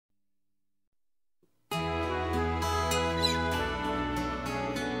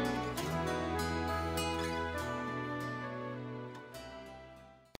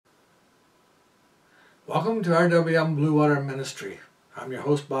Welcome to RWM Blue Water Ministry. I'm your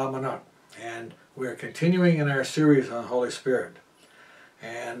host, Bob Manock, and we're continuing in our series on Holy Spirit.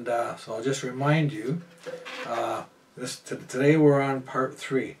 And so I'll just remind you, today we're on part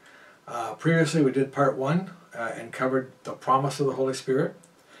 3. Previously we did part 1 and covered the promise of the Holy Spirit.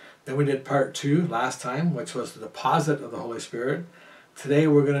 Then we did part 2 last time, which was the deposit of the Holy Spirit. Today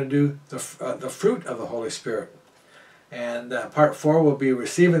we're going to do the fruit of the Holy Spirit. And part 4 will be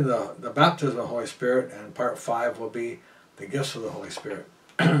receiving the baptism of the Holy Spirit, and part 5 will be the gifts of the Holy Spirit.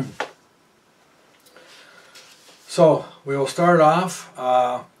 So we will start off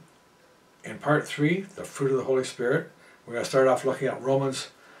in part 3, the fruit of the Holy Spirit. We're going to start off looking at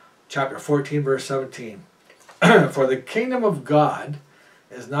Romans chapter 14, verse 17. For the kingdom of God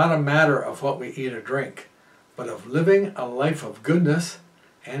is not a matter of what we eat or drink, but of living a life of goodness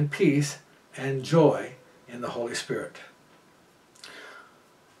and peace and joy in the Holy Spirit.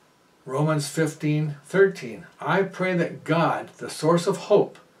 Romans 15:13. I pray that God, the source of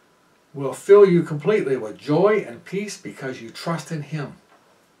hope, will fill you completely with joy and peace because you trust in Him.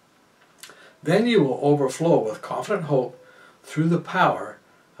 Then you will overflow with confident hope through the power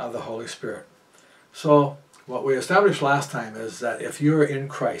of the Holy Spirit. So what we established last time is that if you are in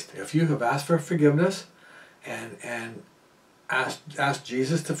Christ, if you have asked for forgiveness and asked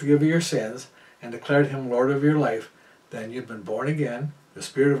Jesus to forgive you your sins, and declared Him Lord of your life, then you've been born again. The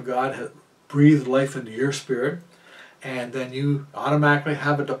Spirit of God has breathed life into your spirit, and then you automatically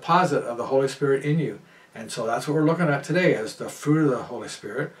have a deposit of the Holy Spirit in you. And so that's what we're looking at today, is the fruit of the Holy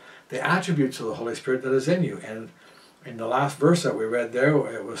Spirit, the attributes of the Holy Spirit that is in you. And in the last verse that we read there,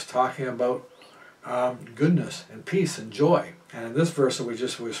 it was talking about goodness and peace and joy. And in this verse that we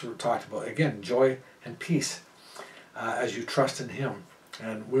talked about, again, joy and peace as you trust in Him.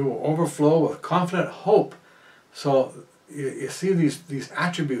 And we will overflow with confident hope. So you see these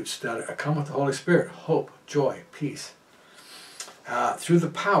attributes that come with the Holy Spirit: hope, joy, peace, through the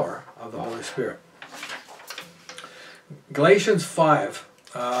power of the Holy Spirit. Galatians 5,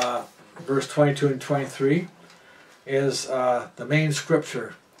 verse 22 and 23 is the main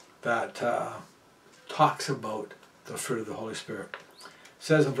scripture that talks about the fruit of the Holy Spirit. It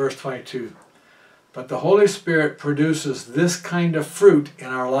says in verse 22, but the Holy Spirit produces this kind of fruit in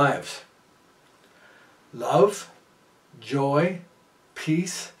our lives: love, joy,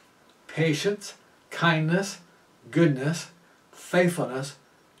 peace, patience, kindness, goodness, faithfulness,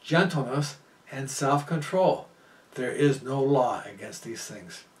 gentleness, and self-control. There is no law against these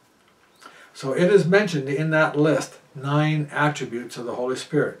things. So it is mentioned in that list 9 attributes of the Holy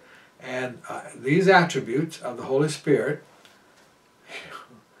Spirit. And these attributes of the Holy Spirit,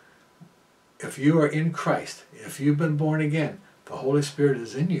 if you are in Christ, if you've been born again, the Holy Spirit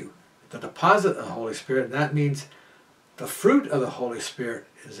is in you. The deposit of the Holy Spirit, and that means the fruit of the Holy Spirit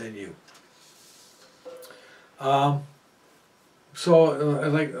is in you. Let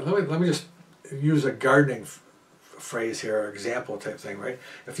me just use a gardening phrase here, or example type thing, right?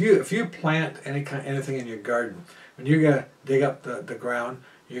 If you plant anything in your garden, when you're gonna dig up the ground,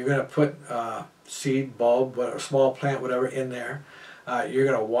 you're gonna put seed, bulb, whatever, small plant, whatever, in there. You're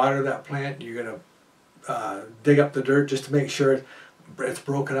going to water that plant. You're going to dig up the dirt just to make sure it's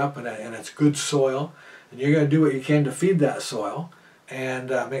broken up and it's good soil. And you're going to do what you can to feed that soil and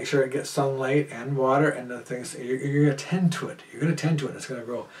make sure it gets sunlight and water and the things. You're going to tend to it. You're going to tend to it. It's going to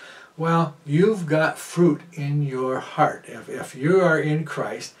grow. Well, you've got fruit in your heart. If you are in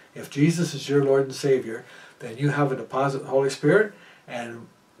Christ, if Jesus is your Lord and Savior, then you have a deposit of the Holy Spirit, and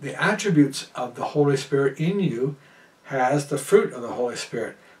the attributes of the Holy Spirit in you has the fruit of the Holy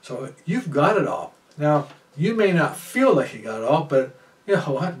Spirit. So you've got it all. Now, you may not feel like you got it all, but you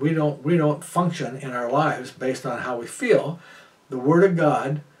know what? We don't function in our lives based on how we feel. The Word of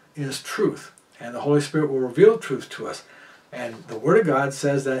God is truth, and the Holy Spirit will reveal truth to us. And the Word of God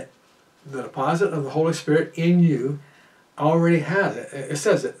says that the deposit of the Holy Spirit in you already has it. It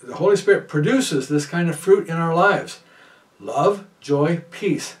says that the Holy Spirit produces this kind of fruit in our lives: love, joy,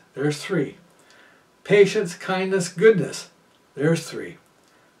 peace. There's 3. Patience, kindness, goodness. There's 3.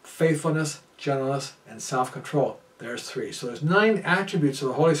 Faithfulness, gentleness, and self-control. There's 3. So there's 9 attributes of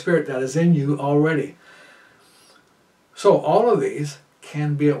the Holy Spirit that is in you already. So all of these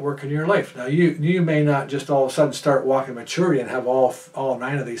can be at work in your life. Now you may not just all of a sudden start walking maturity and have all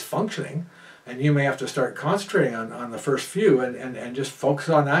 9 of these functioning, and you may have to start concentrating on the first few and just focus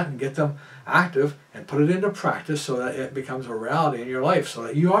on that and get them active and put it into practice so that it becomes a reality in your life, so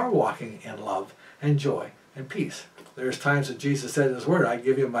that you are walking in love and joy and peace. There's times that Jesus said in His Word, I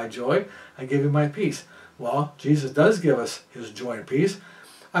give you my joy, I give you my peace. Well, Jesus does give us His joy and peace.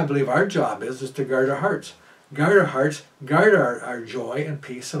 I believe our job is to guard our hearts. Guard our hearts, guard our joy and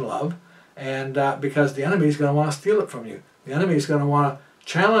peace and love, and because the enemy is going to want to steal it from you. The enemy is going to want to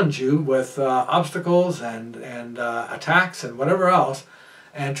challenge you with obstacles and attacks and whatever else,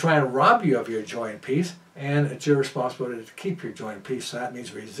 and try and rob you of your joy and peace. And it's your responsibility to keep your joy and peace. So that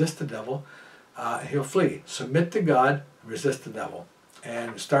means resist the devil. He'll flee. Submit to God, resist the devil.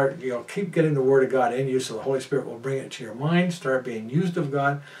 And start, keep getting the Word of God in you, so the Holy Spirit will bring it to your mind. Start being used of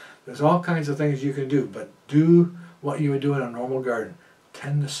God. There's all kinds of things you can do, but do what you would do in a normal garden.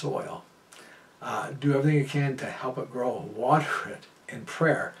 Tend the soil. Do everything you can to help it grow. Water it in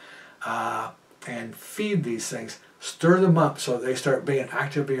prayer. And feed these things. Stir them up so they start being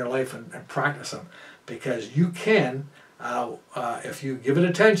active in your life, and practice them. Because you can, if you give it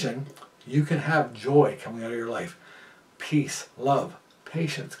attention, you can have joy coming out of your life. Peace, love,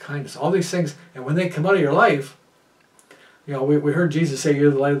 patience, kindness, all these things. And when they come out of your life, we heard Jesus say,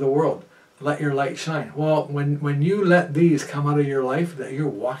 you're the light of the world. Let your light shine. Well, when you let these come out of your life, that you're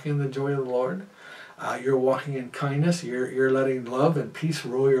walking in the joy of the Lord, you're walking in kindness, you're letting love and peace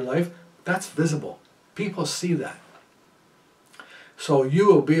rule your life, that's visible. People see that. So you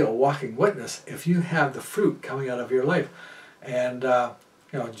will be a walking witness if you have the fruit coming out of your life. And,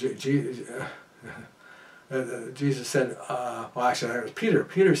 Jesus said, well, actually, it was Peter.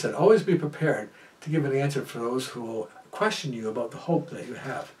 Peter said, always be prepared to give an answer for those who will question you about the hope that you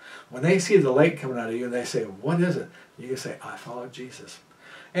have. When they see the light coming out of you and they say, what is it? You can say, I follow Jesus.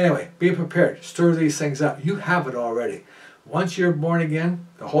 Anyway, be prepared. Stir these things up. You have it already. Once you're born again,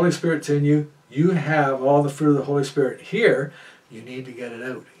 the Holy Spirit's in you. You have all the fruit of the Holy Spirit here. You need to get it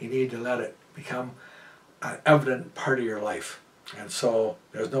out. You need to let it become an evident part of your life. And so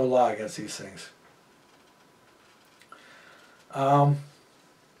there's no law against these things.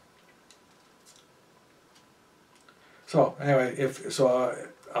 So anyway,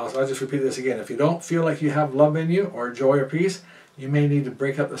 I'll just repeat this again. If you don't feel like you have love in you, or joy or peace, you may need to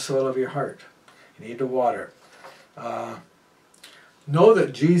break up the soil of your heart. You need to water. Know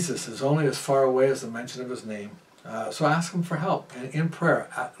that Jesus is only as far away as the mention of his name. So ask him for help, and in prayer,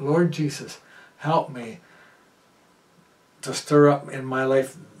 Lord Jesus, help me to stir up in my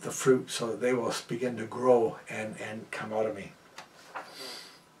life the fruit so that they will begin to grow and come out of me.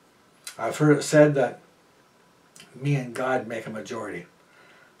 I've heard it said that me and God make a majority.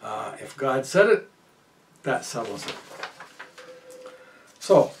 If God said it, that settles it.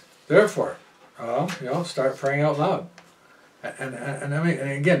 So, therefore, start praying out loud. And I mean,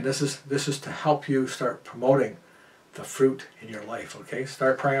 and again, this is to help you start promoting the fruit in your life. Okay,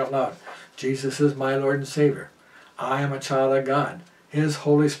 start praying out loud. Jesus is my Lord and Savior. I am a child of God. His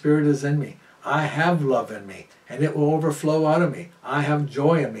Holy Spirit is in me. I have love in me, and it will overflow out of me. I have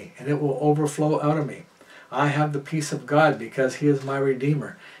joy in me, and it will overflow out of me. I have the peace of God because he is my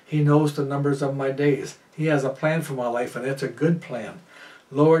Redeemer. He knows the numbers of my days. He has a plan for my life, and it's a good plan.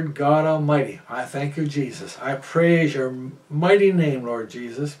 Lord God Almighty, I thank you, Jesus. I praise your mighty name, Lord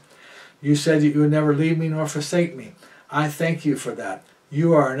Jesus. You said that you would never leave me nor forsake me. I thank you for that.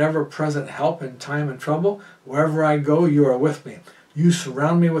 You are an ever-present help in time and trouble. Wherever I go, you are with me. You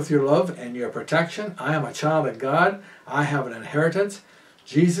surround me with your love and your protection. I am a child of God. I have an inheritance.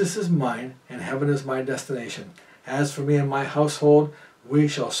 Jesus is mine, and heaven is my destination. As for me and my household, we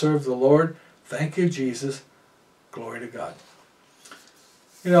shall serve the Lord. Thank you, Jesus. Glory to God.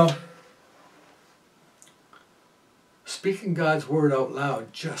 Speaking God's word out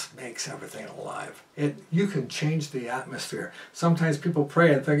loud just makes everything alive. You can change the atmosphere. Sometimes people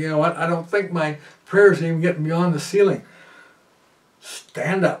pray and think, you know what, I don't think my prayers are even getting beyond the ceiling.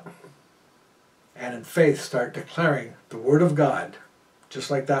 Stand up and in faith start declaring the word of God,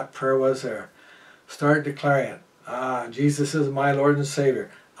 just like that prayer was there. Start declaring it. Jesus is my Lord and Savior.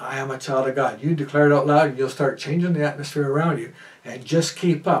 I am a child of God. You declare it out loud and you'll start changing the atmosphere around you. And just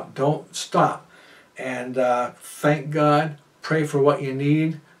keep up. Don't stop. And thank God. Pray for what you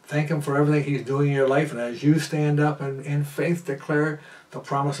need. Thank him for everything he's doing in your life. And as you stand up and in faith declare the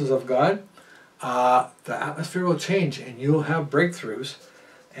promises of God, the atmosphere will change and you'll have breakthroughs.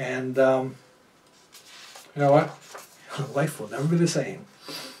 And you know what? Life will never be the same.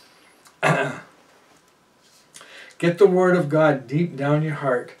 Get the word of God deep down your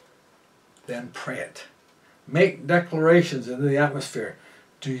heart, then pray it. Make declarations into the atmosphere.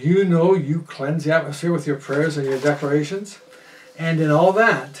 Do you know you cleanse the atmosphere with your prayers and your declarations? And in all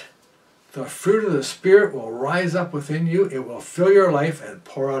that, the fruit of the Spirit will rise up within you. It will fill your life and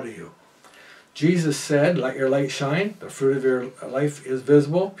pour out of you. Jesus said, let your light shine. The fruit of your life is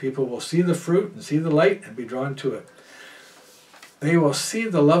visible. People will see the fruit and see the light and be drawn to it. They will see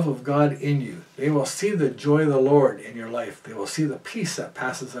the love of God in you. They will see the joy of the Lord in your life. They will see the peace that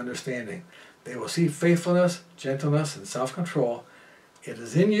passes understanding. They will see faithfulness, gentleness, and self-control. It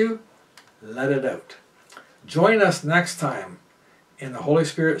is in you. let it out. Join us next time in the Holy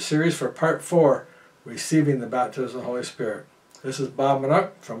Spirit series for part 4, Receiving the Baptism of the Holy Spirit. This is Bob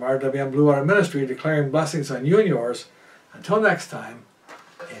Manook from RWM Blue Water Ministry, declaring blessings on you and yours. Until next time,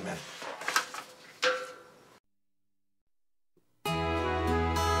 amen.